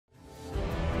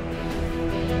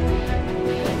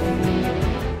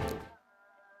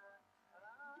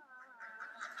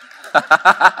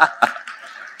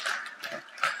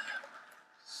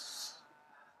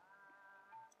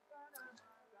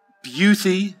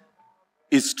Beauty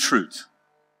is truth.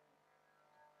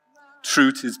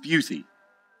 Truth is beauty.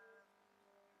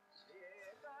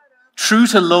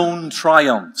 Truth alone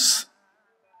triumphs.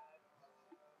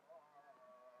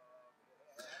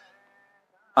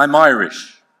 I'm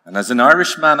Irish, and as an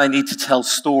Irishman, I need to tell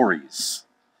stories.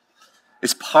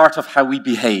 It's part of how we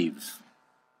behave.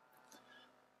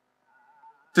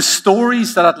 The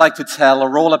stories that I'd like to tell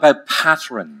are all about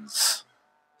patterns.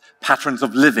 Patterns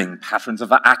of living, patterns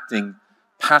of acting,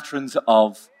 patterns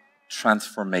of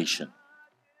transformation.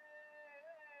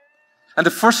 And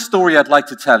the first story I'd like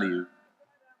to tell you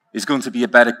is going to be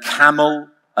about a camel,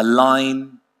 a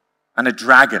lion, and a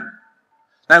dragon.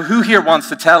 Now, who here wants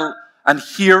to tell and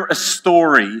hear a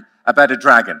story about a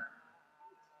dragon?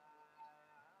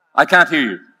 I can't hear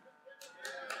you.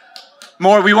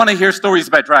 More, we want to hear stories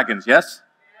about dragons, yes?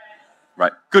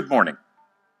 Right, good morning.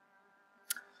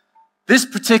 This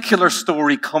particular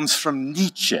story comes from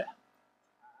Nietzsche,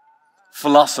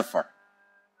 philosopher.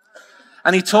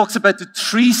 And he talks about the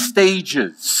 3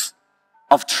 stages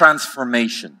of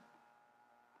transformation.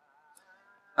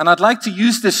 And I'd like to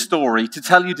use this story to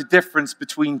tell you the difference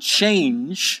between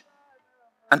change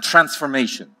and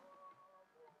transformation.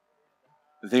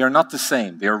 They are not the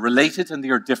same. They are related and they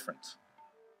are different.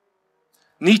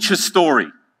 Nietzsche's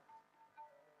story.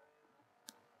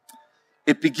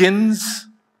 It begins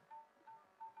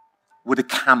with a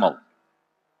camel.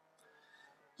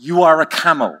 You are a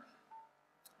camel.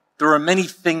 There are many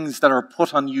things that are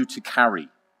put on you to carry.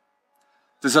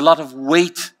 There's a lot of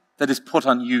weight that is put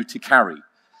on you to carry.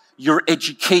 Your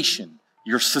education,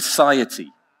 your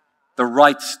society, the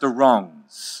rights, the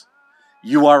wrongs.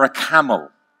 You are a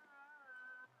camel.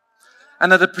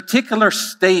 And at a particular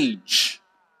stage,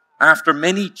 after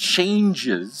many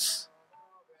changes,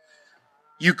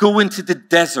 you go into the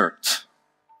desert.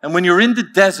 And when you're in the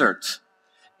desert,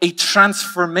 a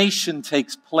transformation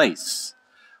takes place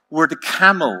where the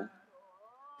camel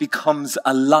becomes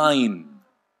a lion.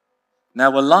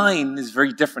 Now, a lion is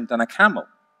very different than a camel.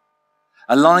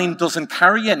 A lion doesn't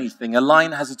carry anything. A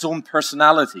lion has its own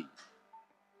personality.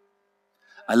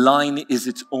 A lion is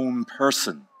its own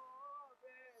person.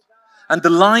 And the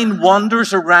lion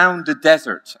wanders around the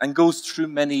desert and goes through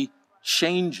many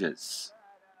changes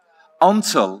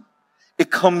until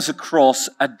it comes across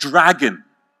a dragon.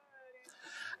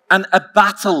 And a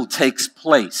battle takes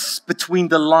place between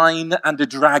the lion and the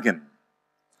dragon.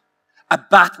 A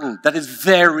battle that is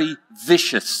very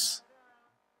vicious.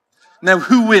 Now,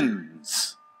 who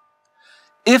wins?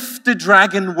 If the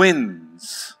dragon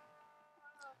wins,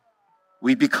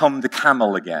 we become the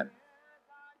camel again.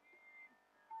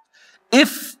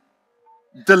 If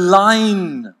the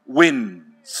lion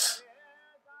wins,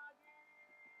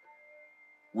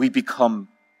 we become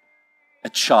a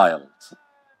child.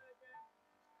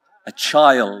 A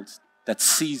child that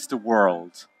sees the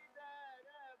world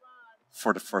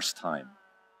for the first time.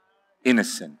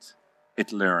 Innocent,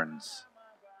 it learns.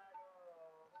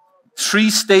 3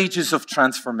 stages of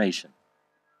transformation.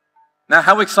 Now,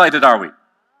 how excited are we?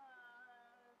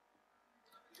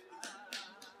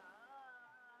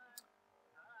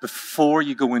 Before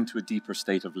you go into a deeper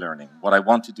state of learning, what I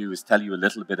want to do is tell you a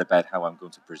little bit about how I'm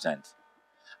going to present.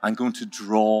 I'm going to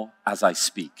draw as I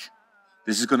speak.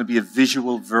 This is going to be a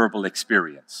visual, verbal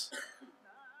experience.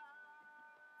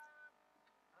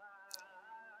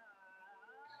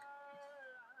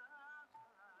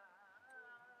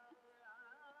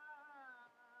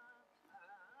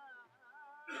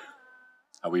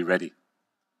 Are we ready?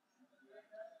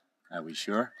 Are we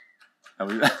sure? Are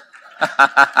we?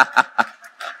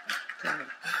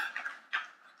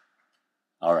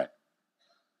 All right.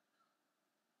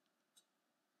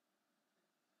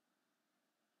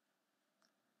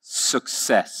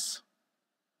 Success.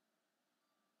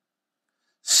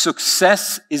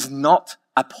 Success is not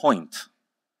a point.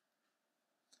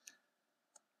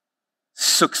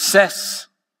 Success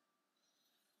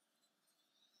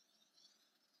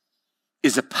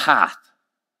is a path.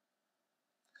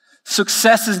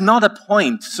 Success is not a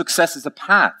point. Success is a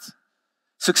path.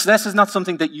 Success is not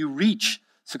something that you reach.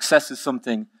 Success is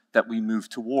something that we move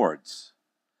towards.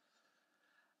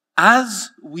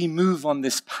 As we move on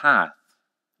this path,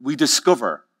 we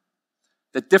discover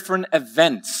that different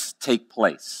events take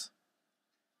place.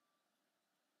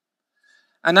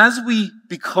 And as we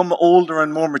become older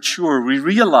and more mature, we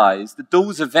realize that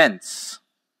those events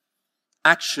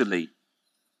actually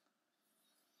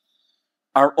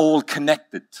are all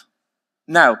connected.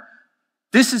 Now,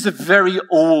 this is a very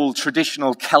old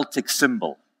traditional Celtic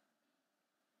symbol.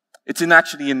 It's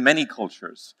actually in many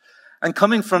cultures. And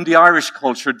coming from the Irish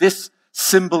culture, this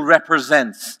symbol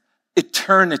represents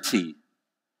eternity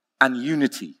and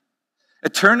unity.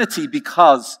 Eternity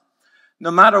because no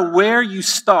matter where you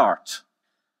start,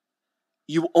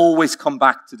 you always come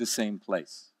back to the same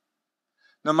place.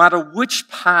 No matter which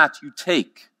path you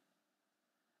take,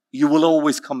 you will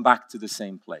always come back to the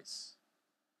same place.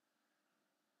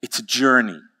 It's a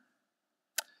journey.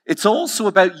 It's also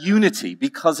about unity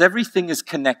because everything is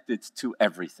connected to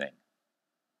everything.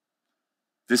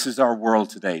 This is our world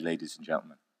today, ladies and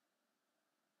gentlemen.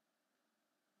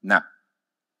 Now,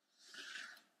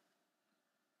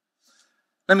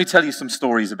 let me tell you some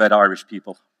stories about Irish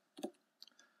people.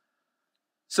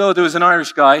 So there was an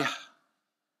Irish guy.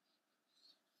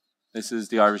 This is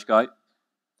the Irish guy.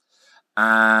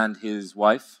 And his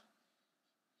wife.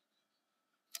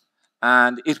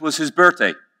 And it was his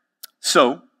birthday.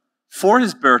 So, for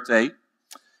his birthday,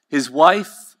 his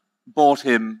wife bought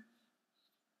him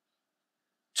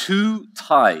 2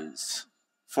 ties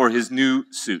for his new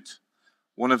suit.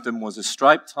 One of them was a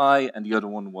striped tie and the other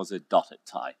one was a dotted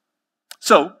tie.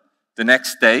 So, the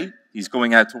next day, he's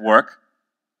going out to work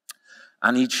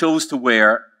and he chose to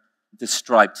wear the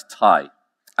striped tie.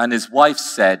 And his wife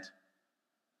said,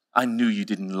 "I knew you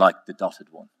didn't like the dotted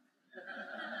one."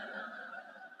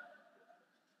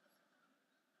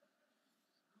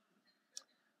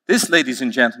 This, ladies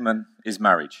and gentlemen, is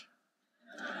marriage.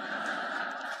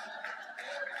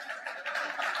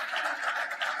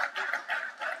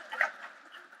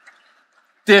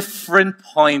 Different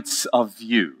points of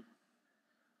view.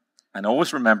 And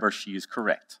always remember, she is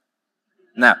correct.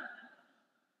 Now,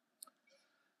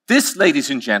 this, ladies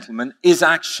and gentlemen, is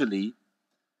actually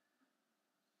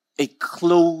a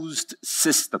closed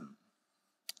system.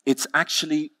 It's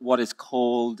actually what is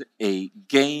called a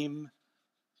game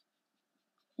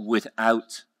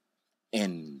without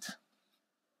end.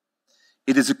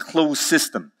 It is a closed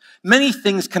system. Many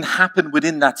things can happen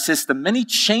within that system. Many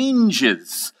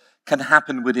changes can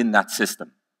happen within that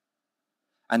system.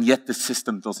 And yet the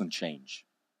system doesn't change.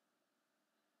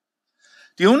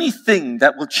 The only thing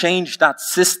that will change that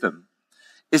system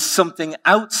is something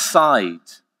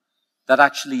outside that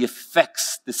actually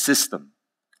affects the system.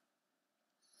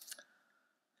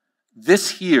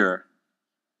 This here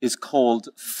is called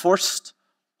first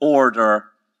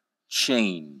order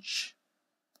change.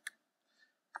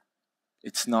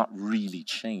 It's not really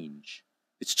change.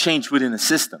 It's change within a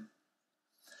system.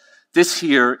 This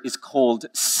here is called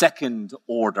second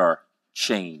order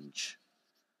change.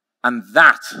 And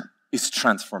that is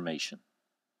transformation.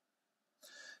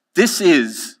 This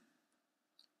is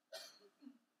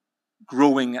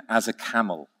growing as a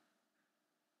camel.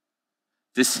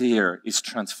 This here is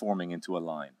transforming into a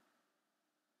lion.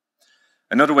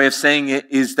 Another way of saying it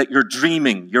is that you're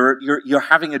dreaming. You're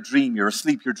having a dream. You're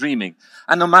asleep. You're dreaming.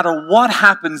 And no matter what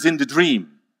happens in the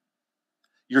dream,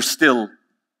 you're still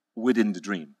within the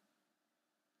dream.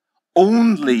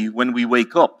 Only when we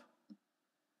wake up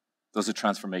does a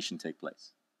transformation take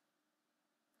place.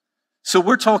 So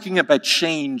we're talking about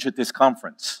change at this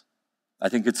conference. I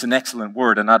think it's an excellent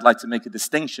word, and I'd like to make a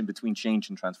distinction between change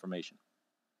and transformation.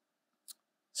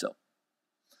 So,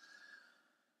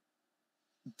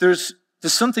 there's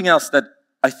something else that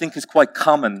I think is quite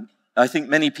common. I think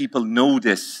many people know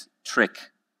this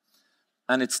trick.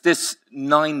 And it's this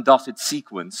 9-dotted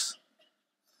sequence.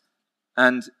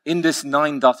 And in this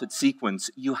 9-dotted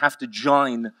sequence, you have to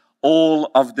join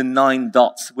all of the 9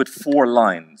 dots with 4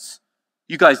 lines.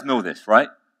 You guys know this, right?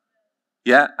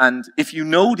 Yeah, and if you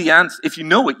know the answer, if you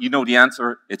know it, you know the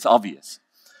answer, it's obvious.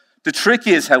 The trick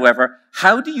is, however,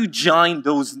 how do you join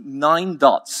those 9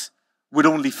 dots with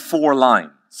only 4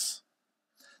 lines?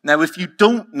 Now, if you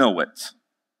don't know it,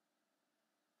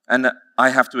 and I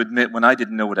have to admit, when I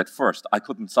didn't know it at first, I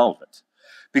couldn't solve it.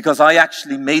 Because I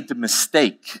actually made the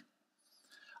mistake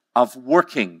of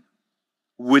working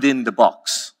within the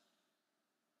box.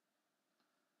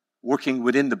 Working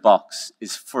within the box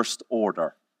is first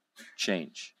order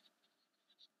change.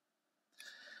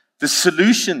 The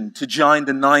solution to join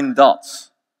the 9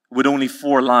 dots with only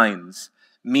 4 lines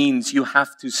means you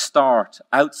have to start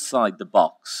outside the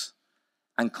box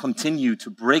and continue to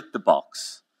break the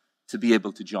box to be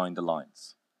able to join the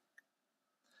lines.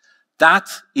 That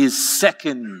is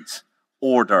second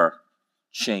order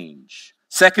change.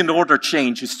 Second order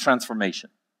change is transformation.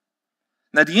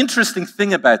 Now, the interesting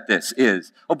thing about this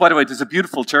is, oh, by the way, there's a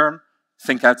beautiful term,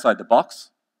 think outside the box.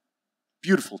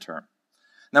 Beautiful term.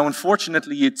 Now,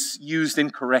 unfortunately, it's used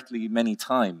incorrectly many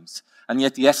times, and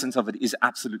yet the essence of it is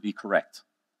absolutely correct.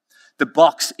 The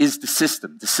box is the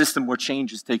system where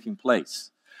change is taking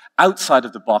place. Outside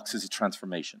of the box is a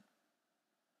transformation.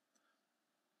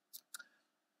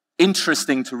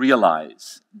 interesting to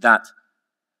realize that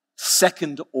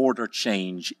second order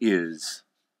change is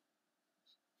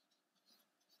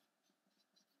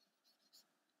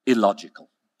illogical.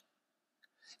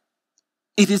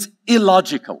 It is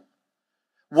illogical.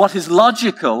 What is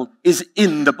logical is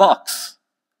in the box.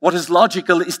 What is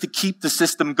logical is to keep the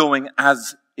system going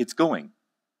as it's going.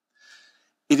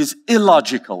 It is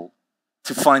illogical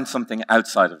to find something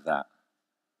outside of that.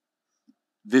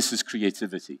 This is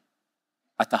creativity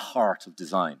at the heart of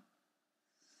design.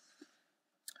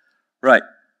 Right.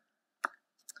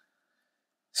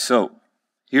 So,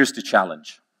 here's the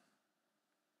challenge.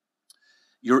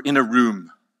 You're in a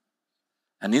room,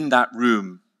 and in that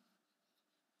room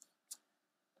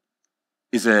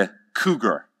is a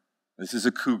cougar. This is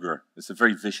a cougar. It's a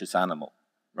very vicious animal,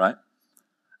 right?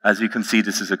 As you can see,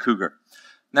 this is a cougar.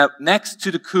 Now, next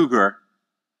to the cougar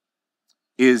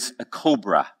is a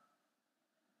cobra.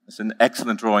 It's an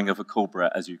excellent drawing of a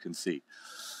cobra, as you can see.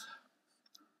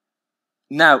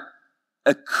 Now,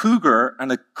 a cougar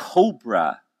and a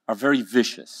cobra are very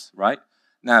vicious, right?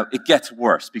 Now, it gets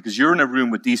worse because you're in a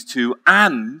room with these two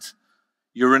and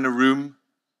you're in a room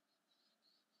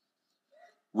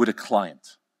with a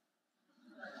client.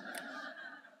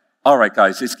 All right,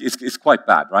 guys, it's quite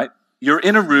bad, right? You're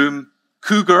in a room,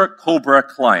 cougar, cobra,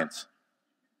 client.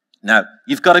 Now,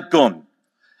 you've got a gun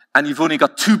and you've only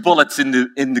got 2 bullets in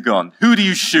the gun. Who do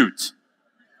you shoot?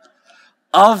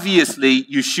 Obviously,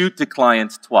 you shoot the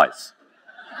client twice.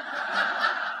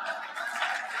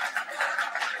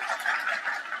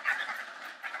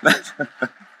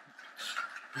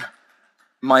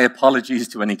 My apologies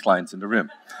to any clients in the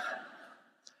room.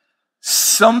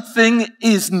 Something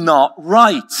is not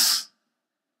right.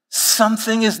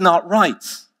 Something is not right.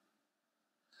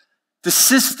 The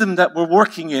system that we're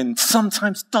working in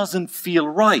sometimes doesn't feel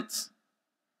right.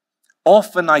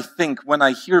 Often I think when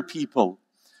I hear people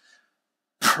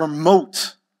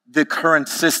promote the current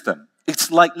system,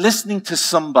 it's like listening to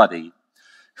somebody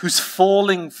who's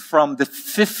falling from the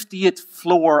 50th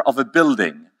floor of a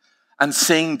building and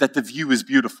saying that the view is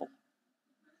beautiful.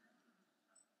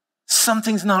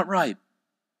 Something's not right.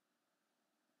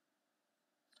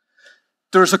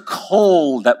 There's a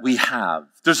call that we have.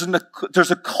 There's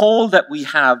a call that we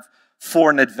have for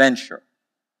an adventure.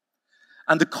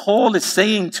 And the call is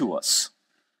saying to us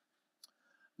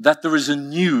that there is a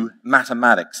new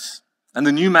mathematics. And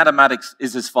the new mathematics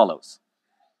is as follows.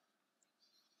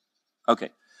 Okay.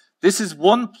 This is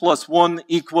 1 plus 1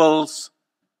 equals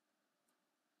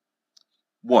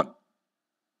 1.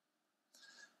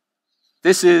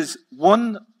 This is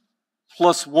 1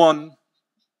 plus 1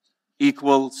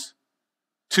 equals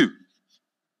 2.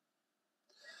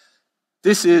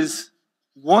 This is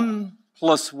 1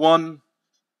 plus 1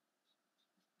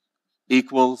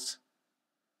 equals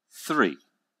 3.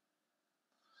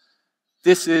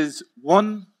 This is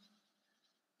 1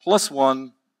 plus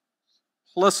 1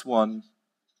 plus 1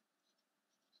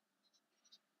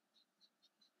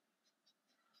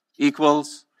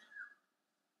 equals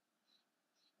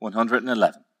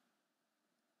 111.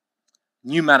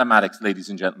 New mathematics, ladies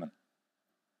and gentlemen.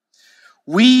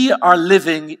 We are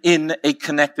living in a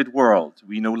connected world.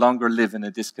 We no longer live in a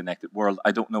disconnected world.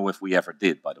 I don't know if we ever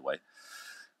did, by the way.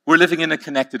 We're living in a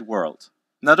connected world.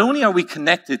 Not only are we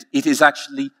connected, it is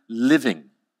actually living.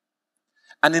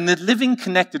 And in the living,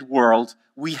 connected world,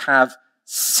 we have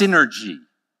synergy.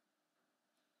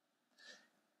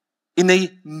 In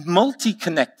a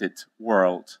multi-connected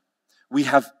world, we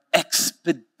have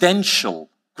exponential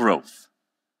growth.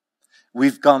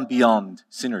 We've gone beyond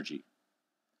synergy.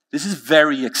 This is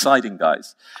very exciting,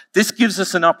 guys. This gives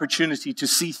us an opportunity to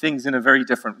see things in a very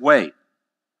different way.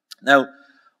 Now,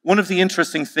 one of the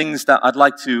interesting things that I'd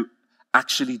like to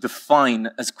actually define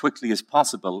as quickly as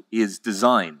possible is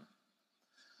design.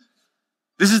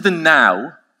 This is the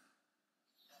now.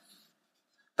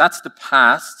 That's the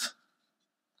past.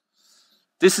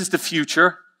 This is the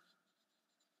future.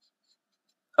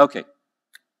 Okay.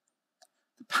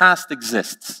 The past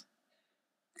exists.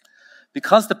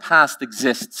 Because the past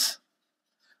exists,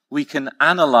 we can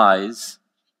analyze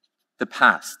the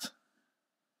past.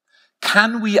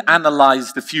 Can we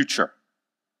analyze the future?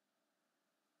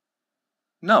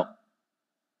 No.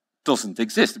 Doesn't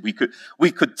exist. We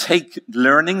could take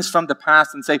learnings from the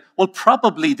past and say, well,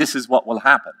 probably this is what will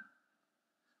happen.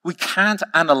 We can't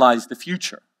analyze the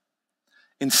future.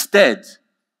 Instead,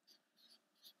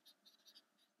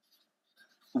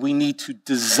 we need to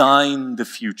design the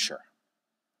future.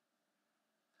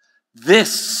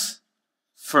 This,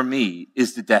 for me,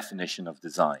 is the definition of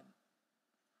design.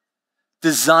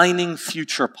 Designing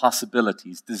future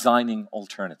possibilities, designing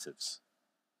alternatives.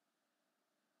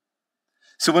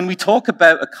 So when we talk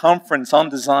about a conference on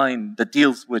design that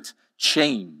deals with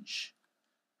change,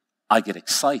 I get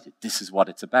excited. This is what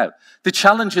it's about. The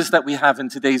challenges that we have in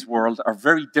today's world are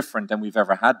very different than we've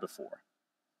ever had before.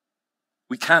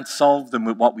 We can't solve them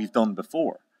with what we've done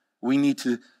before. We need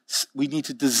to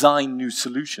design new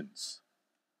solutions.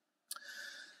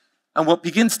 And what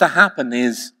begins to happen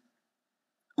is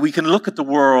we can look at the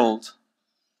world,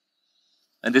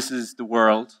 and this is the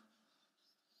world,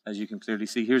 as you can clearly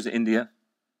see. Here's India,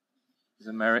 here's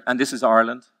America, and this is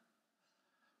Ireland.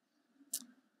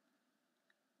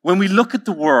 When we look at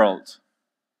the world,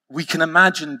 we can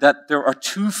imagine that there are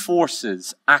two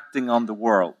forces acting on the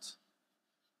world.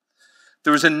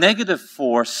 There is a negative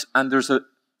force and there's a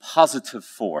positive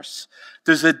force.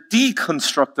 There's a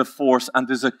deconstructive force and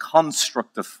there's a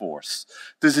constructive force.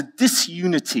 There's a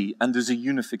disunity and there's a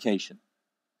unification.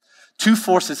 Two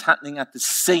forces happening at the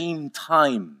same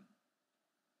time.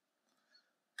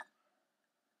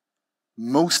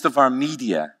 Most of our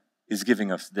media is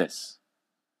giving us this.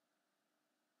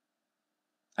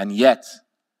 And yet,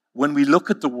 when we look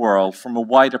at the world from a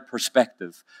wider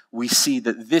perspective, we see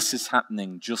that this is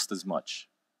happening just as much.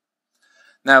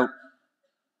 Now,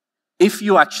 if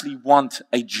you actually want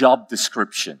a job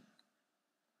description,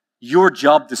 your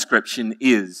job description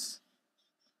is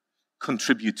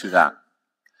contribute to that.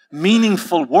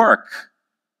 Meaningful work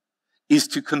is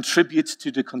to contribute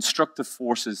to the constructive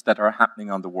forces that are happening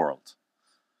on the world.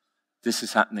 This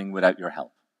is happening without your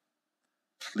help.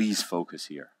 Please focus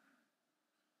here.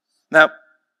 Now,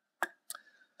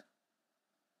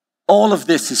 all of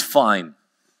this is fine.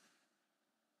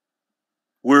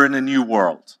 We're in a new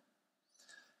world.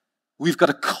 We've got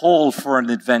a call for an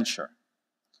adventure,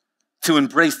 to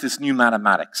embrace this new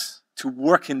mathematics, to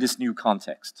work in this new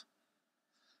context.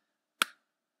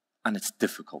 And it's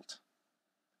difficult.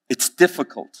 It's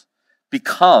difficult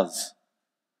because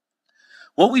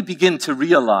what we begin to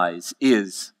realize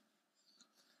is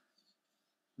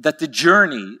that the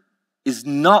journey is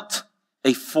not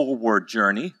a forward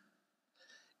journey.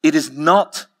 It is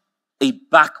not a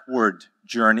backward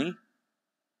journey.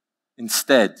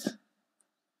 Instead,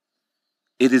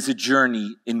 it is a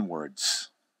journey inwards.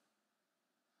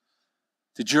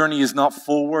 The journey is not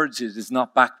forwards, it is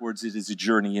not backwards, it is a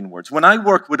journey inwards. When I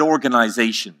work with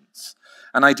organizations,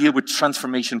 and I deal with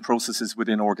transformation processes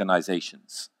within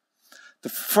organizations, the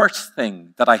first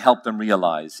thing that I help them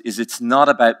realize is it's not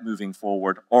about moving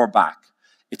forward or back.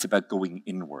 It's about going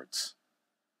inwards.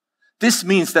 This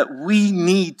means that we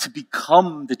need to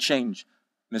become the change.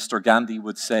 Mr. Gandhi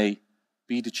would say,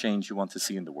 be the change you want to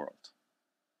see in the world.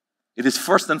 It is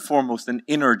first and foremost an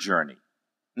inner journey.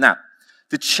 Now,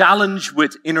 the challenge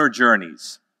with inner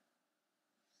journeys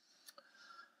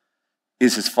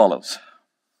is as follows.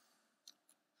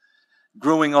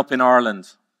 Growing up in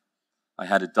Ireland, I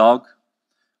had a dog,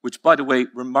 which, by the way,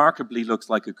 remarkably looks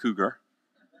like a cougar.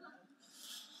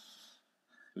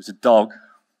 It was a dog.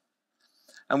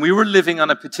 And we were living on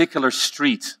a particular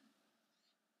street.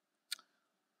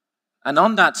 And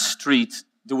on that street,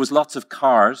 there was lots of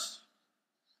cars.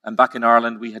 And back in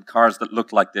Ireland, we had cars that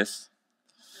looked like this.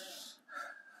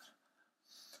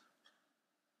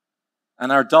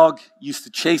 And our dog used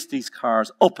to chase these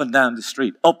cars up and down the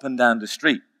street, up and down the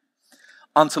street.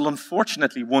 Until,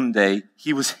 unfortunately, one day,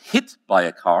 he was hit by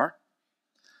a car.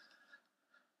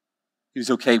 He was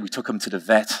okay. We took him to the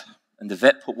vet. And the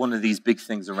vet put one of these big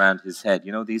things around his head.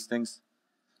 You know these things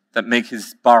that make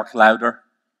his bark louder?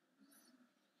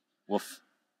 Woof.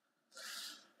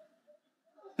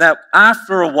 Now,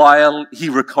 after a while, he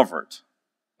recovered.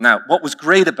 Now, what was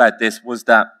great about this was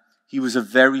that he was a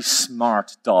very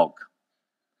smart dog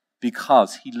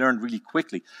because he learned really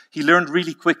quickly. He learned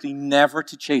really quickly never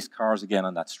to chase cars again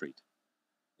on that street.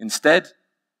 Instead,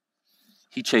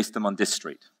 he chased them on this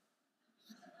street.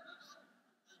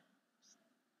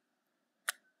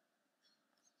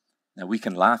 Now, we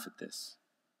can laugh at this.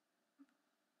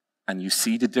 And you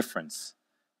see the difference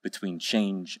between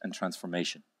change and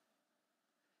transformation.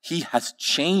 He has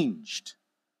changed,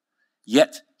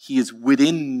 yet he is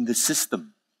within the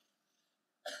system.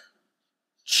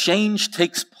 Change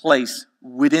takes place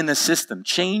within a system,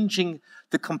 changing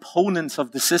the components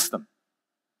of the system.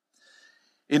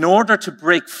 In order to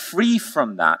break free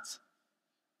from that,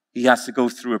 he has to go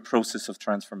through a process of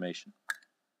transformation.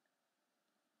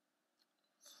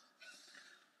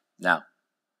 Now,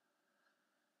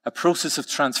 a process of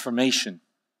transformation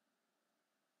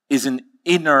is an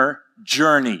inner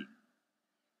journey.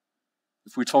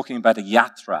 If we're talking about a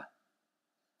yatra,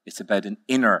 it's about an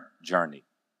inner journey.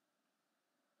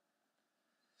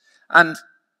 And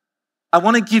I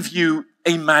want to give you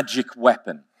a magic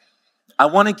weapon. I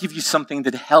want to give you something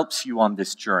that helps you on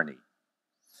this journey.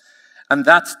 And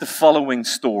that's the following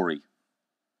story.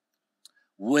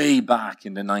 Way back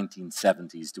in the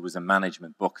 1970s, there was a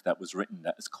management book that was written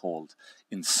that is called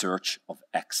In Search of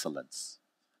Excellence.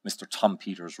 Mr. Tom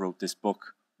Peters wrote this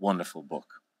book, wonderful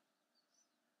book.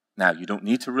 Now, you don't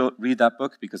need to read that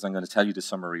book because I'm going to tell you the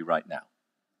summary right now.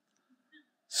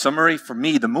 Summary, for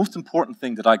me, the most important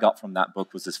thing that I got from that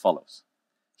book was as follows.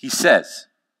 He says,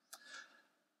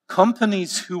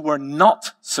 companies who were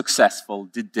not successful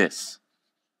did this.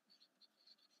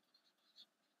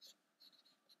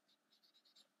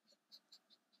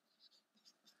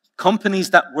 Companies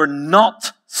that were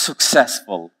not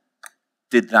successful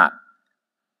did that.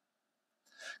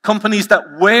 Companies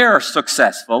that were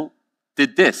successful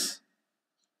did this.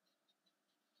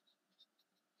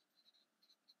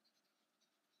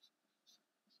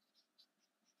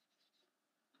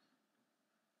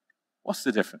 What's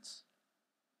the difference?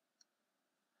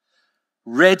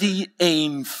 Ready,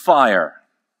 aim, fire,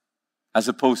 as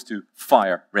opposed to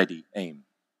fire, ready, aim.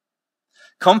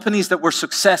 Companies that were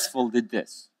successful did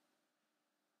this.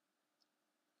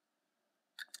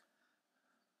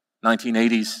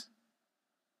 1980s,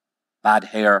 bad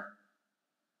hair,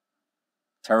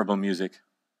 terrible music,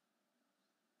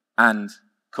 and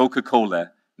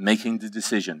Coca-Cola making the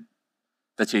decision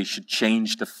that they should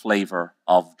change the flavor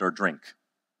of their drink.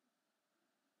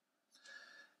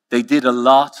 They did a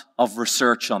lot of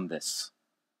research on this.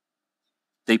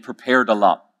 They prepared a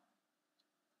lot.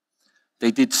 They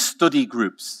did study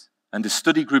groups, and the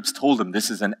study groups told them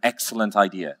this is an excellent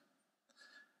idea.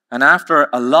 And after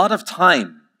a lot of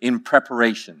time in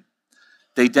preparation,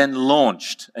 they then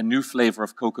launched a new flavor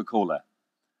of Coca-Cola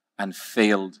and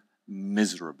failed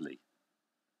miserably.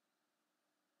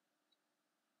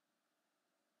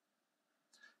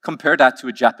 Compare that to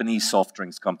a Japanese soft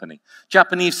drinks company.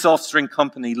 Japanese soft drink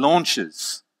company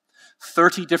launches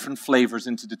 30 different flavors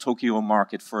into the Tokyo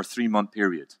market for a 3-month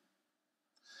period.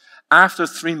 After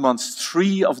 3 months,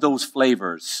 3 of those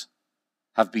flavors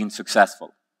have been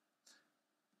successful.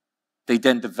 They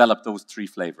then develop those 3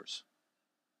 flavors.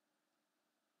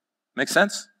 Make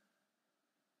sense?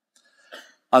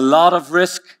 A lot of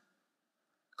risk,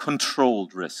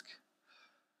 controlled risk.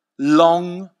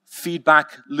 Long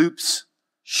feedback loops,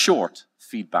 short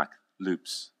feedback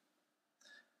loops.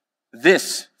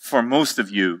 This, for most of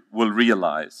you, will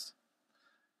realize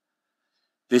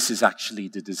this is actually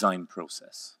the design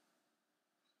process.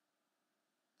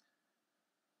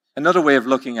 Another way of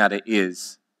looking at it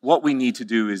is, what we need to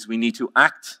do is we need to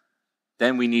act,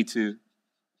 then we need to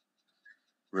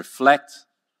reflect,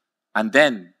 and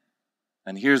then,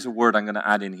 and here's a word I'm going to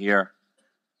add in here,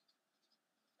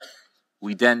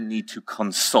 we then need to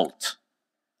consult.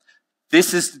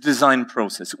 This is the design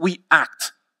process. We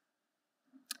act.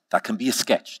 That can be a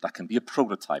sketch, that can be a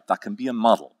prototype, that can be a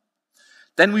model.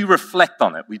 Then we reflect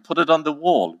on it, we put it on the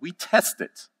wall, we test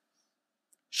it.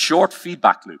 Short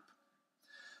feedback loop.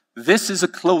 This is a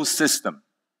closed system.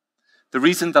 The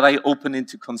reason that I open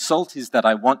into consult is that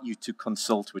I want you to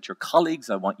consult with your colleagues,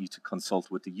 I want you to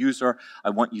consult with the user,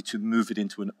 I want you to move it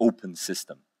into an open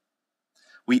system.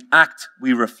 We act,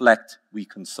 we reflect, we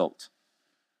consult.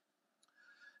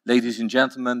 Ladies and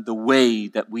gentlemen, the way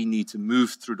that we need to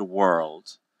move through the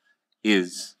world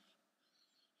is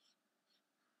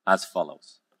as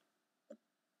follows.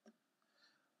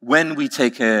 When we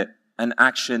take an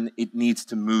action, it needs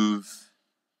to move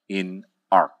in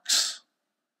arcs.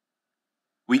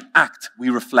 We act, we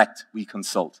reflect, we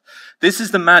consult. This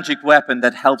is the magic weapon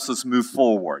that helps us move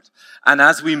forward. And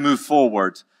as we move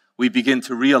forward, we begin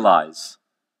to realize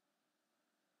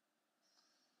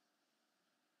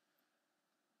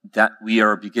that we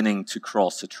are beginning to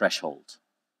cross a threshold.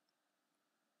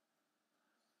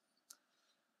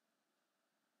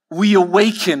 We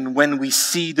awaken when we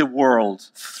see the world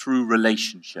through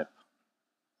relationship.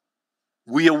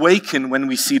 We awaken when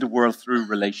we see the world through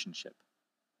relationship.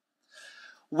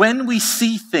 When we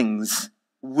see things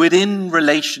within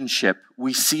relationship,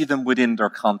 we see them within their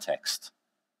context.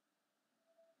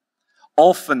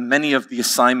 Often, many of the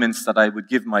assignments that I would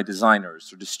give my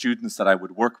designers or the students that I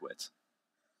would work with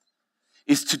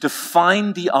is to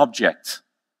define the object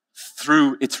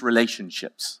through its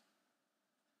relationships.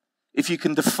 If you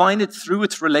can define it through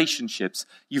its relationships,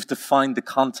 you've defined the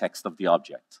context of the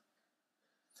object.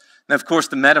 Now, of course,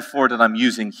 the metaphor that I'm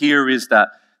using here is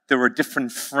that there are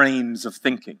different frames of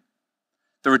thinking.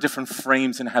 There are different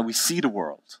frames in how we see the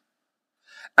world.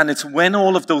 And it's when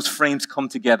all of those frames come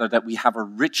together that we have a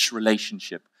rich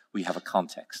relationship, we have a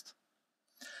context.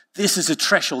 This is a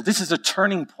threshold, this is a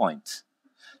turning point.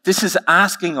 This is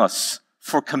asking us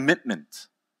for commitment.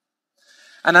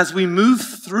 And as we move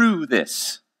through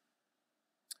this,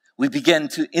 we begin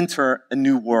to enter a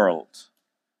new world.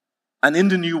 And in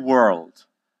the new world,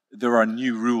 there are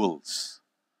new rules.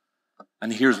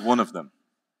 And here's one of them.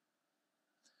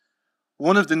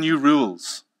 One of the new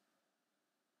rules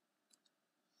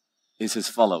is as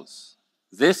follows.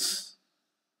 This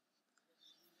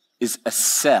is a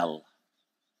cell.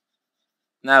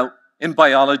 Now, in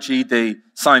biology,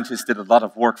 scientists did a lot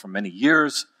of work for many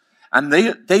years, and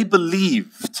they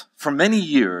believed for many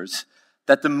years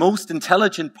that the most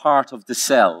intelligent part of the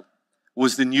cell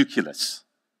was the nucleus.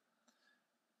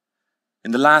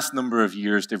 In the last number of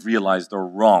years, they've realized they're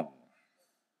wrong.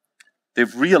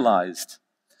 They've realized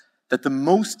that the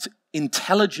most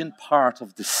intelligent part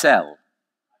of the cell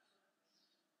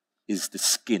is the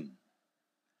skin,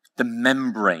 the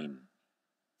membrane,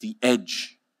 the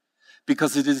edge.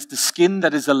 Because it is the skin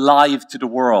that is alive to the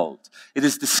world. It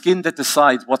is the skin that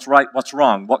decides what's right, what's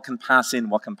wrong, what can pass in,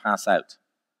 what can pass out.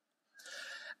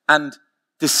 And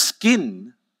the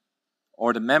skin,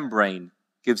 or the membrane,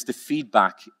 gives the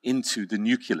feedback into the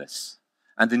nucleus.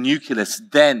 And the nucleus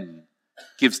then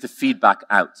gives the feedback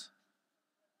out.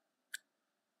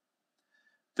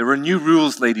 There are new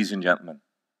rules, ladies and gentlemen.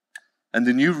 And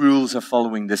the new rules are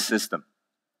following this system.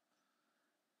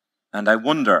 And I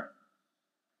wonder,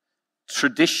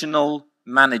 traditional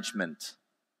management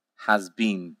has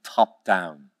been top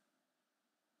down.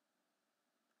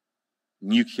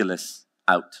 Nucleus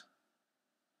out.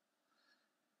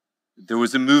 There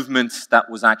was a movement that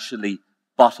was actually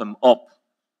bottom up,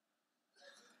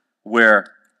 where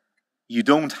you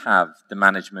don't have the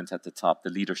management at the top,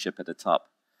 the leadership at the top.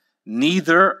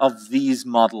 Neither of these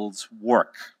models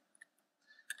work.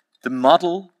 The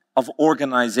model of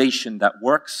organization that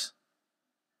works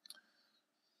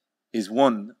is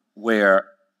one where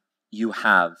you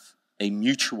have a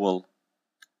mutual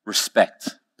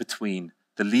respect between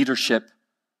the leadership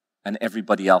and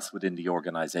everybody else within the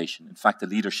organization. In fact, the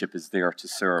leadership is there to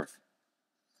serve.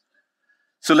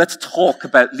 So let's talk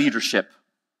about leadership.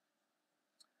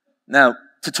 Now,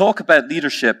 to talk about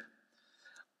leadership,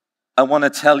 I want to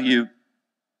tell you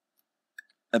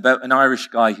about an Irish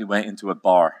guy who went into a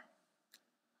bar.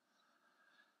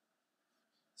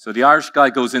 So the Irish guy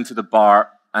goes into the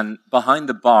bar, and behind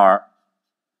the bar,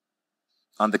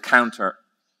 on the counter,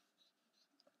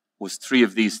 was 3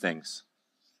 of these things.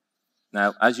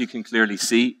 Now, as you can clearly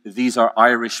see, these are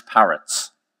Irish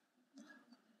parrots.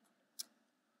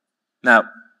 Now,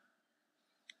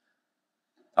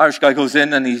 Irish guy goes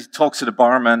in and he talks to the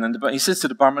barman, and he says to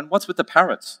the barman, "What's with the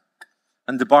parrots?"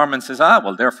 And the barman says,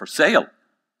 "Well, they're for sale."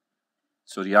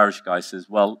 So the Irish guy says,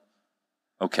 "Well,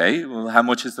 okay, well, how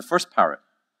much is the first parrot?"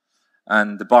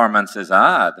 And the barman says,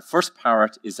 "The first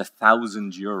parrot is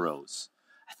 €1,000.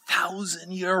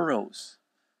 €1,000.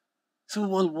 So,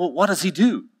 well, what does he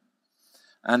do?"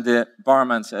 And the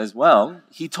barman says, "Well,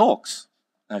 he talks."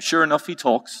 Now, sure enough, he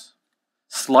talks.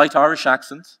 Slight Irish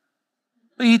accent,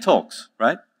 but he talks,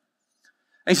 right?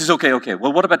 And he says, okay,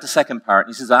 well, what about the second parrot?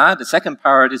 And he says, the second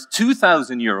parrot is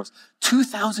 €2,000.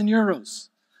 €2,000.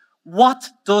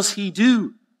 What does he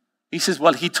do? He says,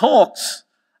 well, he talks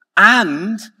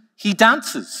and he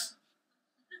dances.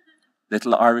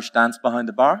 Little Irish dance behind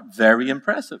the bar. Very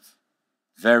impressive.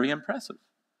 Very impressive.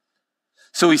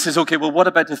 So he says, okay, well, what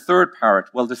about the third parrot?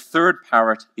 Well, the third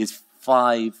parrot is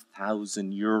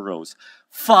 €5,000.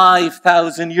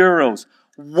 €5,000.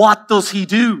 What does he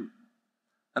do?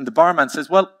 And the barman says,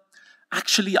 well,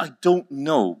 actually, I don't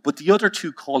know, but the other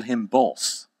 2 call him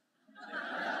boss.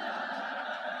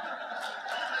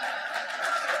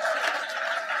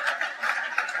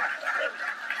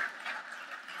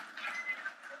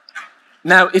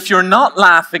 Now, if you're not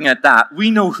laughing at that, we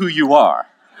know who you are.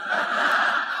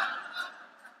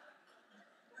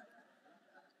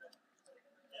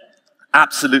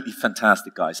 Absolutely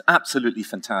fantastic, guys. Absolutely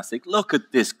fantastic. Look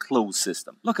at this closed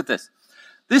system. Look at this.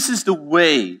 This is the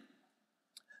way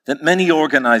that many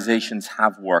organizations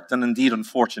have worked, and indeed,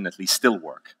 unfortunately, still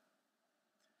work.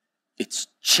 It's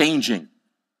changing.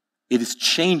 It is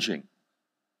changing.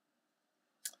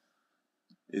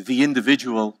 The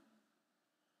individual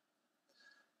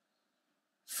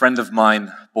friend of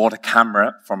mine bought a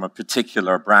camera from a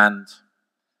particular brand.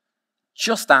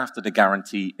 Just after the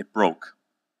guarantee, it broke.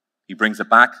 He brings it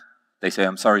back. They say,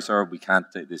 I'm sorry, sir, we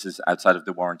can't, this is outside of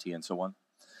the warranty and so on.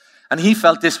 And he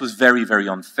felt this was very, very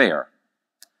unfair.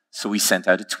 So he sent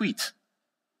out a tweet.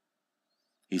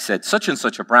 He said, such and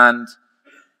such a brand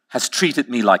has treated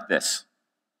me like this.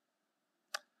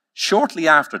 Shortly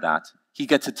after that, he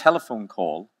gets a telephone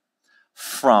call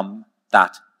from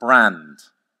that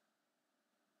brand.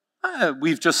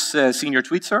 We've just seen your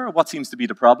tweet, sir. What seems to be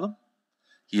the problem?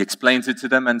 He explains it to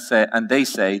them and they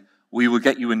say, we will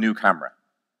get you a new camera.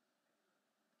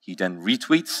 He then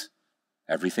retweets,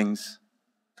 everything's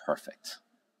perfect.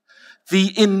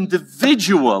 The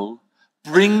individual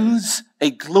brings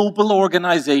a global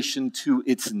organization to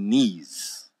its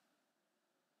knees.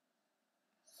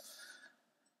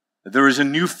 There is a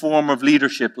new form of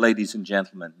leadership, ladies and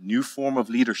gentlemen, new form of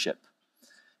leadership.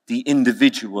 The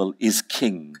individual is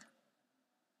king.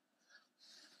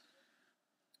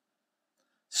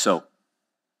 So,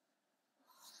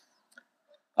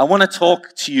 I want to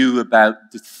talk to you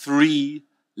about the 3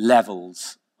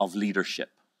 levels of leadership.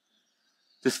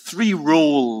 The 3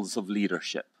 roles of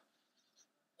leadership.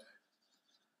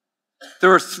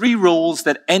 There are 3 roles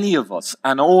that any of us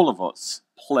and all of us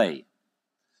play.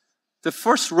 The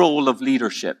first role of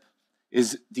leadership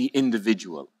is the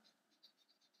individual.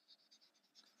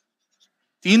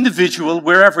 The individual,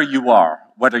 wherever you are,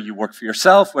 whether you work for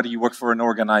yourself, whether you work for an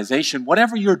organization,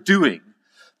 whatever you're doing,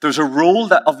 there's a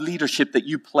role of leadership that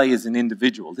you play as an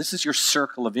individual. This is your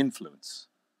circle of influence.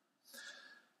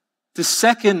 The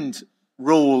second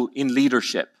role in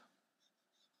leadership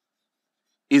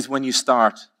is when you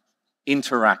start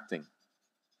interacting.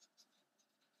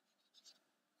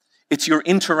 It's your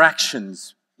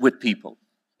interactions with people.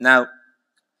 Now,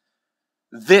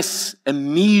 this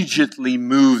immediately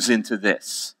moves into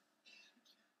this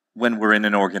when we're in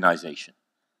an organization.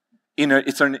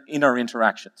 It's in our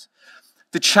interactions.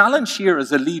 The challenge here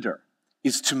as a leader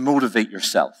is to motivate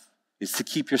yourself, is to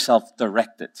keep yourself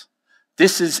directed.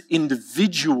 This is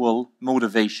individual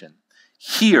motivation.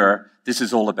 Here, this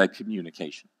is all about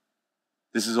communication.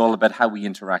 This is all about how we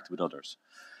interact with others.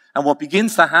 And what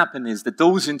begins to happen is that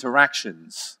those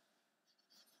interactions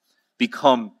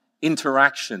become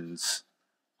interactions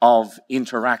of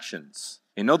interactions.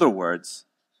 In other words,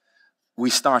 we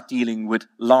start dealing with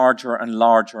larger and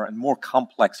larger and more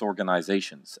complex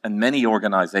organizations. And many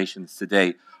organizations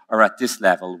today are at this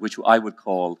level, which I would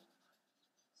call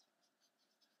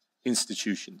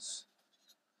institutions.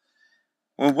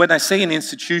 When I say an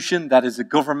institution, that is a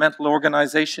governmental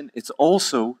organization, it's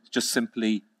also just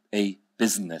simply a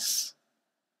business.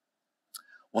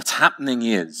 What's happening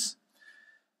is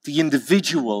the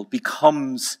individual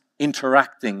becomes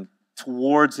interacting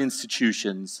towards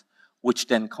institutions which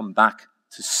then come back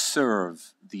to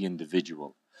serve the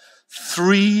individual.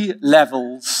 3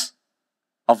 levels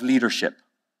of leadership.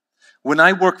 When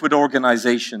I work with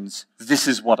organizations, this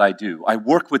is what I do. I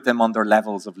work with them on their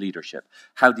levels of leadership.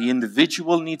 How the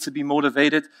individual needs to be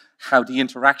motivated, how the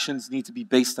interactions need to be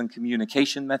based on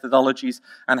communication methodologies,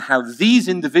 and how these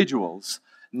individuals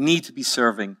need to be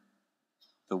serving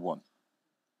the one.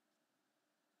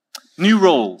 New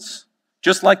roles.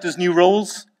 Just like there's new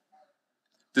roles,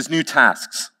 there's new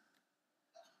tasks.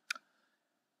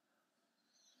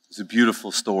 There's a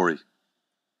beautiful story.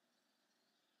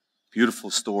 Beautiful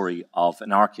story of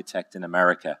an architect in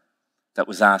America that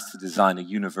was asked to design a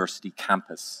university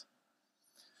campus.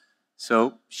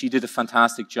 So she did a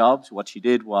fantastic job. What she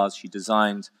did was she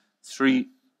designed 3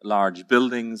 large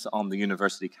buildings on the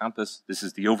university campus. This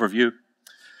is the overview.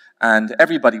 And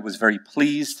everybody was very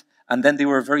pleased. And then they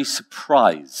were very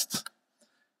surprised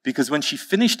because when she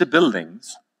finished the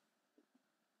buildings,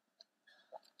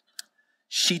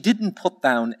 she didn't put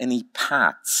down any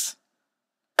paths.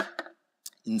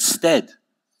 Instead,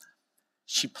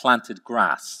 she planted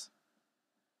grass.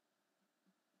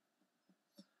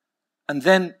 And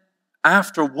then,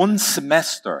 after 1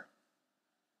 semester,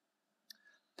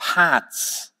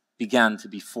 paths began to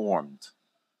be formed.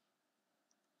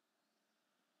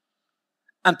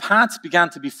 And paths began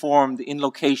to be formed in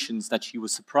locations that she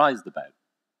was surprised about.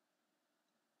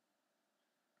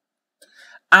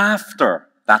 After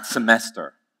that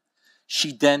semester,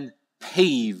 she then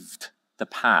paved the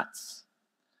paths,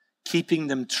 keeping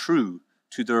them true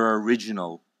to their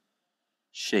original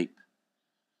shape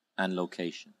and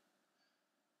location.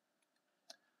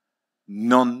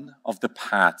 None of the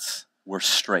paths were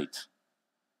straight.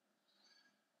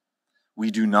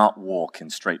 We do not walk in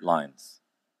straight lines.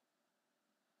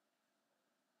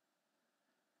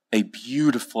 A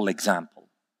beautiful example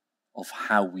of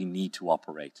how we need to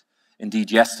operate.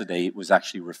 Indeed, yesterday it was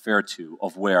actually referred to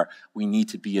of where we need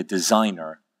to be a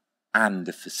designer and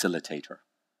a facilitator.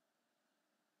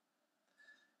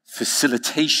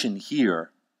 Facilitation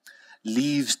here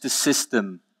leaves the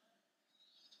system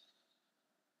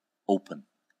open.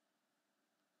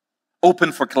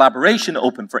 Open for collaboration,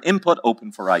 open for input,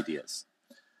 open for ideas.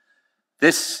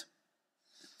 This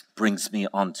brings me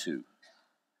on to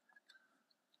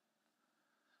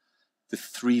the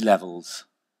 3 levels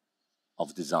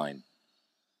of design.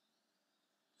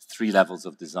 3 levels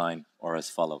of design are as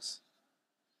follows.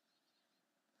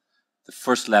 The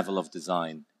first level of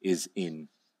design is in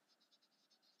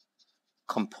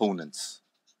components.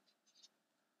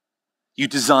 You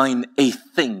design a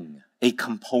thing, a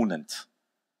component.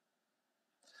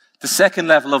 The second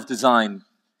level of design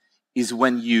is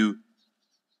when you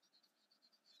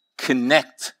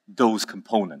connect those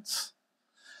components.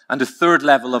 And the third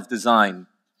level of design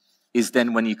is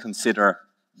then when you consider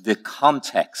the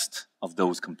context of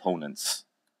those components.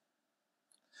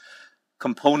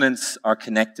 Components are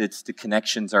connected, the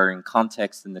connections are in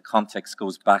context, and the context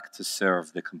goes back to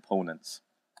serve the components.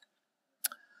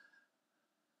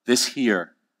 This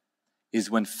here is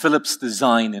when Philips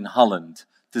Design in Holland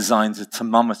designs a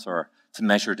thermometer to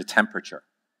measure the temperature.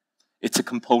 It's a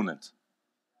component.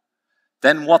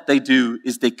 Then what they do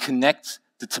is they connect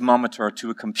the thermometer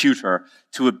to a computer,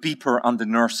 to a beeper on the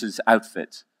nurse's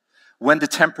outfit. When the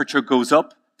temperature goes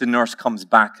up, the nurse comes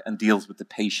back and deals with the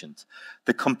patient.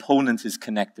 The component is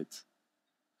connected.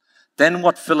 Then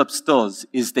what Philips does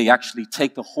is they actually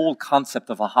take the whole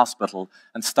concept of a hospital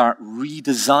and start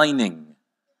redesigning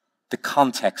the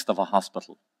context of a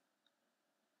hospital.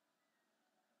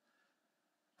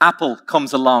 Apple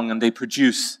comes along and they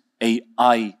produce an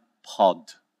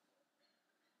iPod.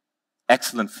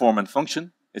 Excellent form and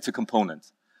function. It's a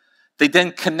component. They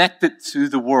then connect it to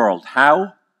the world.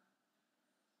 How?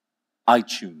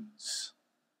 iTunes.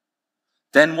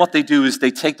 Then what they do is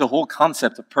they take the whole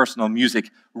concept of personal music,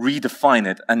 redefine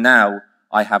it, and now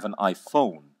I have an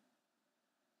iPhone.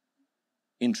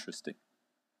 Interesting.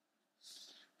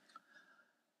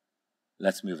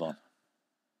 Let's move on.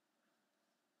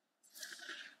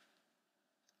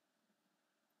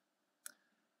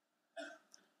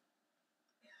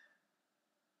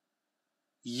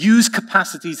 Use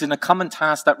capacities in a common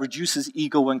task that reduces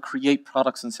ego and create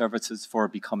products and services for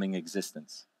becoming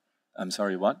existence. I'm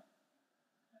sorry, what?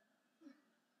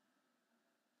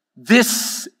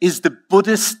 This is the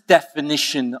Buddhist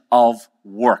definition of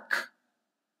work.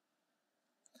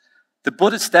 The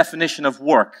Buddhist definition of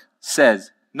work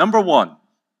says, number one,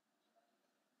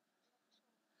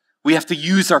 we have to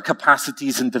use our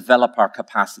capacities and develop our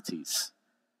capacities.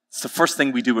 It's the first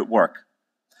thing we do at work.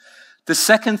 The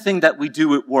second thing that we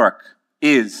do at work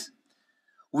is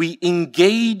we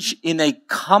engage in a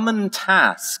common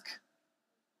task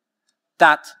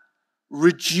that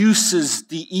reduces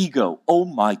the ego. Oh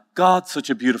my God,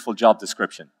 such a beautiful job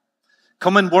description.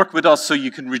 Come and work with us so you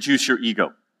can reduce your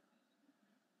ego.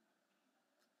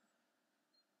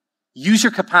 Use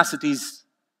your capacities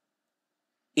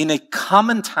in a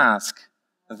common task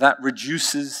that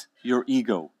reduces your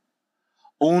ego.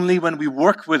 Only when we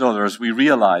work with others, we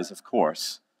realize, of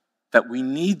course, that we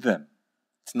need them.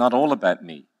 It's not all about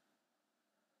me.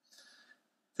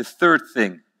 The third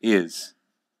thing is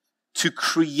to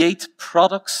create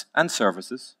products and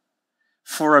services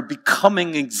for a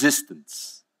becoming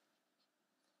existence.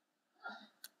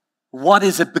 What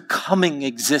is a becoming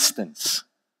existence?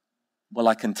 Well,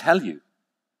 I can tell you.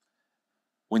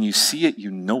 When you see it, you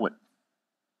know it.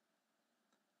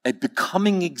 A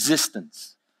becoming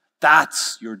existence.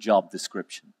 That's your job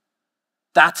description.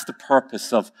 That's the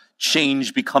purpose of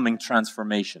change becoming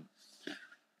transformation.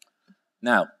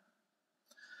 Now,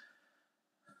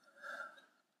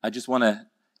 I just want to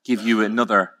give you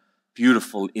another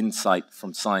beautiful insight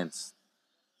from science.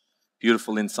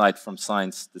 Beautiful insight from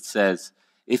science that says,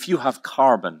 if you have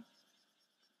carbon,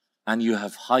 and you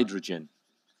have hydrogen,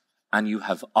 and you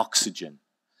have oxygen,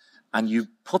 and you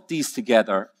put these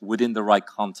together within the right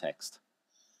context,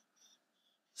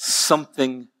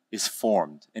 something is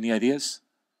formed. Any ideas?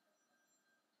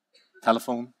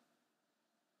 Telephone?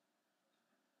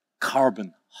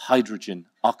 Carbon, hydrogen,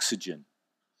 oxygen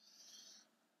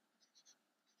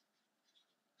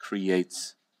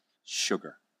creates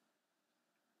sugar.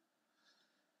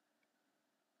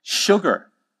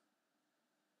 Sugar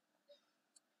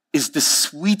is the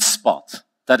sweet spot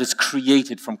that is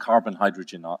created from carbon,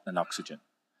 hydrogen, and oxygen.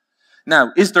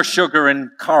 Now, is there sugar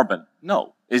in carbon?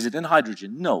 No. Is it in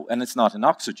hydrogen? No. And it's not in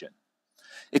oxygen.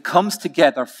 It comes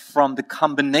together from the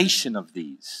combination of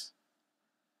these.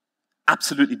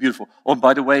 Absolutely beautiful. Oh,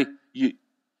 by the way,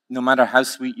 no matter how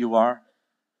sweet you are,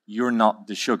 you're not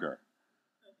the sugar.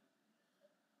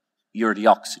 You're the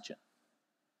oxygen,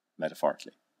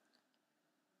 metaphorically.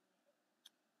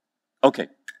 Okay.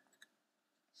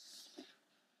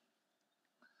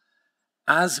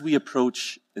 As we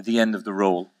approach the end of the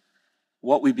role,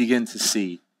 what we begin to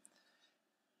see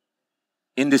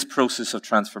in this process of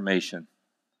transformation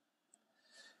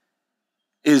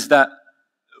is that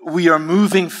we are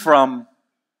moving from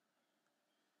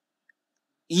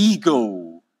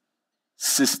ego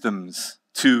systems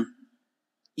to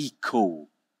ecosystems.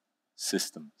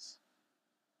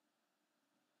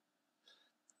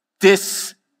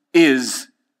 This is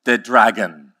the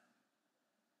dragon.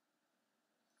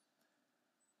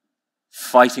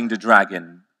 Fighting the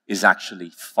dragon is actually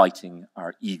fighting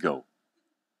our ego.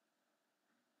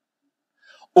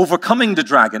 Overcoming the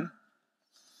dragon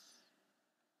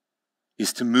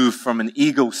is to move from an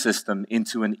ego system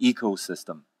into an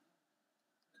ecosystem.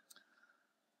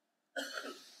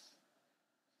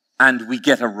 And we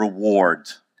get a reward.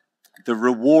 The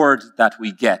reward that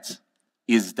we get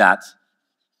is that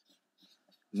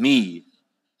me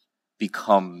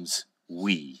becomes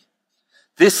we.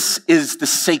 This is the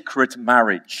sacred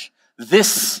marriage.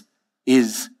 This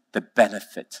is the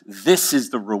benefit. This is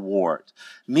the reward.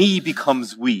 Me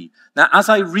becomes we. Now, as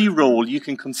I re-roll, you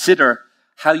can consider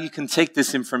how you can take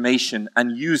this information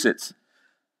and use it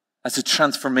as a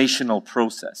transformational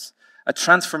process. A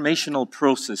transformational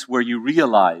process where you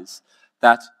realize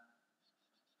that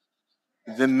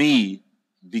the me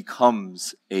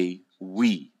becomes a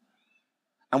we.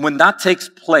 And when that takes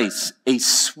place, a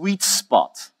sweet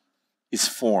spot is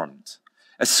formed.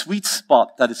 A sweet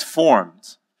spot that is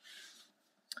formed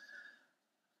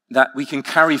that we can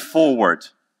carry forward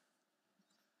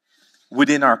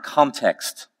within our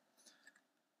context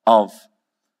of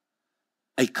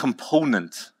a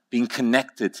component being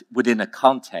connected within a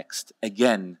context,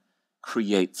 again,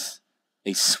 creates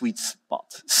a sweet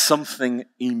spot. Something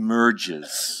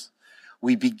emerges.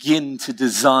 We begin to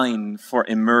design for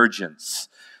emergence.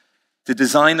 The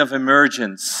design of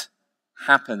emergence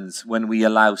happens when we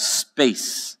allow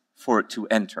space for it to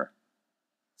enter.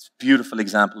 It's a beautiful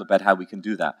example about how we can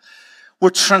do that. We're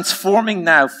transforming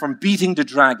now from beating the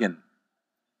dragon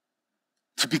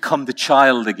to become the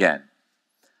child again.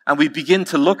 And we begin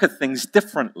to look at things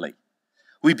differently.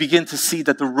 We begin to see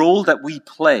that the role that we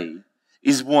play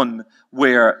is one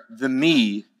where the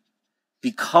me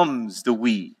becomes the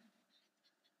we.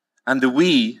 And the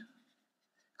we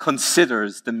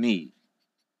considers the me.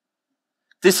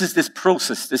 This is this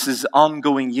process, this is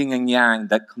ongoing yin and yang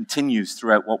that continues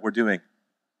throughout what we're doing.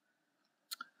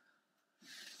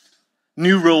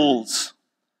 New roles,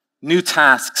 new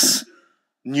tasks,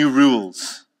 new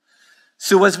rules.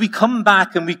 So as we come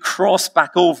back and we cross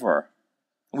back over,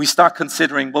 and we start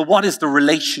considering, well, what is the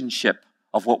relationship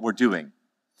of what we're doing?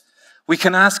 We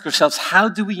can ask ourselves, how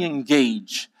do we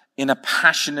engage in a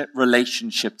passionate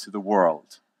relationship to the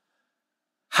world?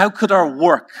 How could our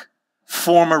work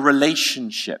form a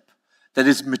relationship that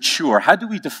is mature? How do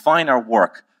we define our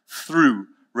work through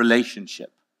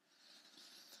relationship?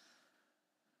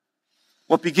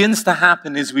 What begins to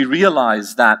happen is we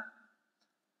realize that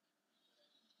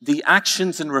the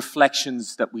actions and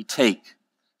reflections that we take,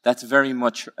 that's very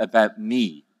much about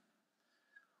me.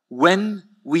 When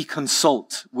we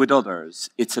consult with others,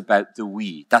 it's about the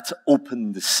we. That's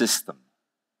opened the system.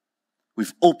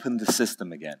 We've opened the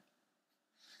system again.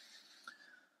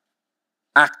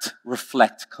 Act,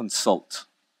 reflect, consult.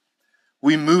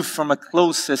 We move from a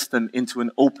closed system into an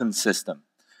open system.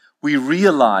 We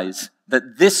realize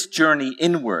that this journey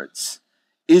inwards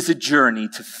is a journey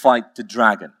to fight the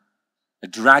dragon. A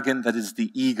dragon that is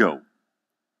the ego.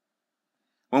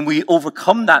 When we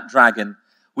overcome that dragon,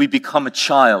 we become a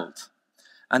child.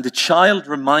 And the child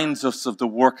reminds us of the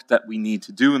work that we need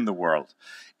to do in the world.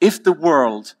 If the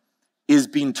world is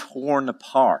being torn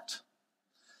apart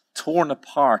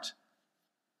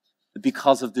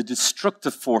because of the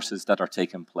destructive forces that are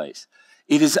taking place,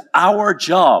 it is our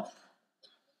job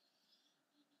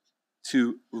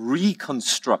to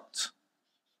reconstruct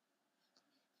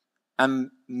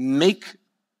and make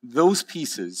those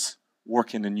pieces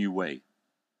work in a new way.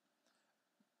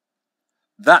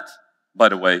 That, by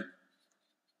the way,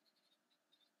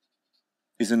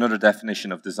 is another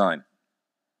definition of design.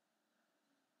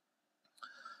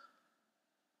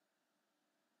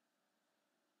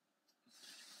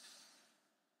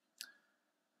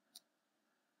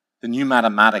 The new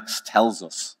mathematics tells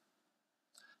us.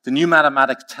 The new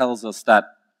mathematics tells us that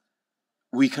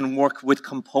we can work with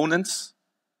components,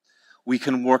 we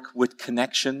can work with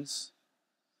connections,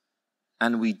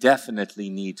 and we definitely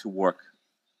need to work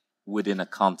within a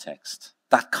context.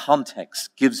 That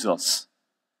context gives us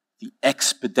the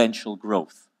exponential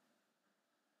growth.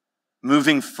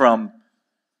 Moving from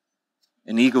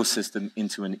an ecosystem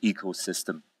into an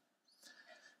ecosystem.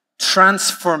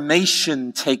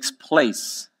 Transformation takes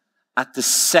place at the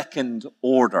second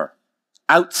order,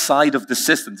 outside of the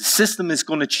system. The system is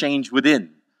going to change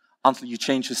within. Until you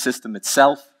change the system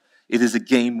itself, it is a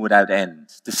game without end.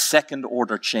 The second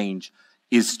order change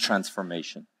is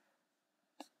transformation.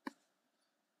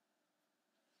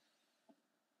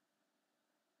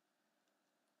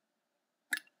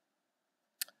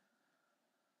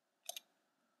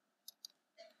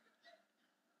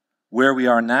 Where we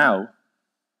are now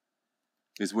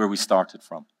is where we started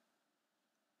from.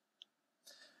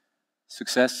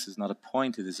 Success is not a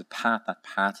point, it is a path. That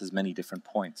path has many different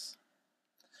points.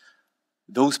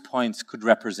 Those points could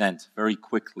represent, very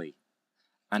quickly,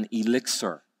 an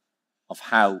elixir of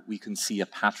how we can see a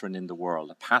pattern in the world,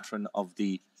 a pattern of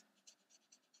the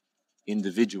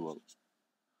individual,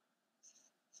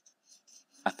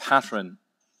 a pattern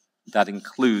that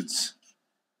includes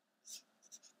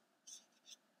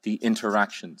the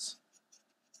interactions,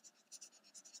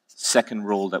 second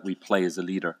role that we play as a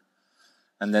leader.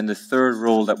 And then the third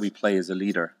role that we play as a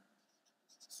leader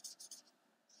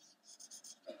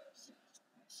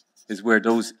is where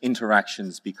those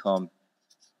interactions become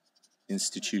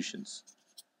institutions.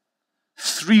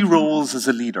 3 roles as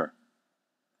a leader,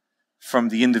 from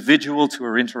the individual to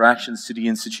our interactions to the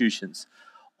institutions,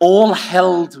 all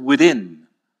held within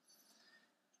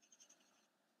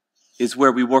is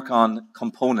where we work on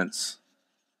components,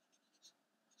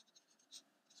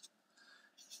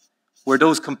 where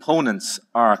those components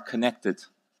are connected.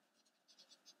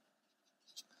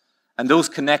 And those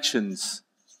connections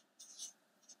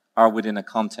are within a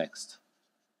context.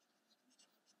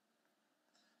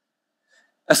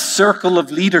 A circle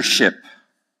of leadership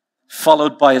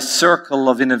followed by a circle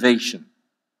of innovation.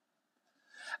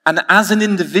 And as an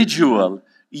individual,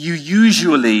 you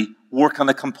usually work on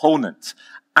a component.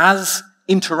 As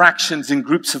interactions in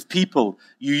groups of people,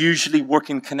 you usually work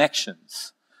in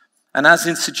connections. And as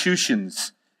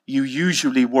institutions, you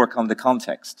usually work on the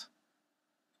context.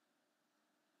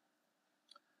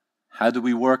 How do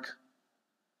we work?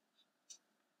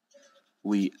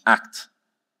 We act.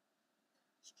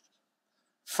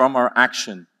 From our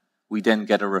action, we then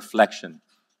get a reflection.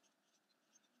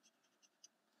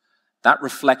 That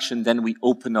reflection, then we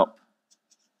open up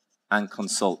and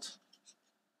consult.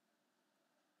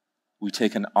 We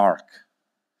take an arc.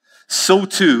 So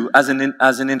too, as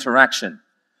an interaction,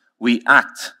 we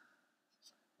act,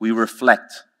 we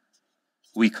reflect,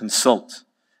 we consult.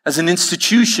 As an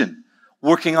institution,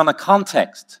 working on a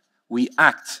context, we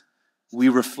act, we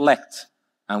reflect,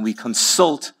 and we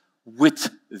consult with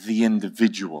the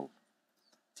individual.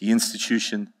 The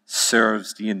institution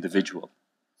serves the individual.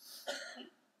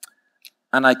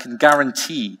 And I can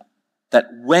guarantee that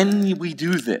when we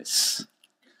do this,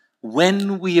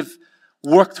 when we have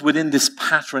worked within this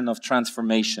pattern of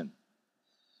transformation,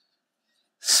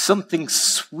 something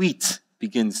sweet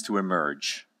begins to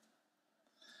emerge.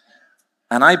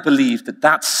 And I believe that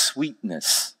that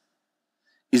sweetness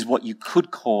is what you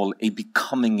could call a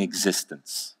becoming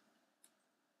existence.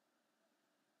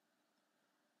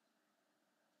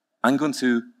 I'm going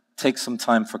to take some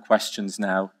time for questions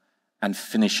now and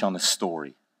finish on a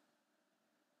story.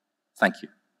 Thank you.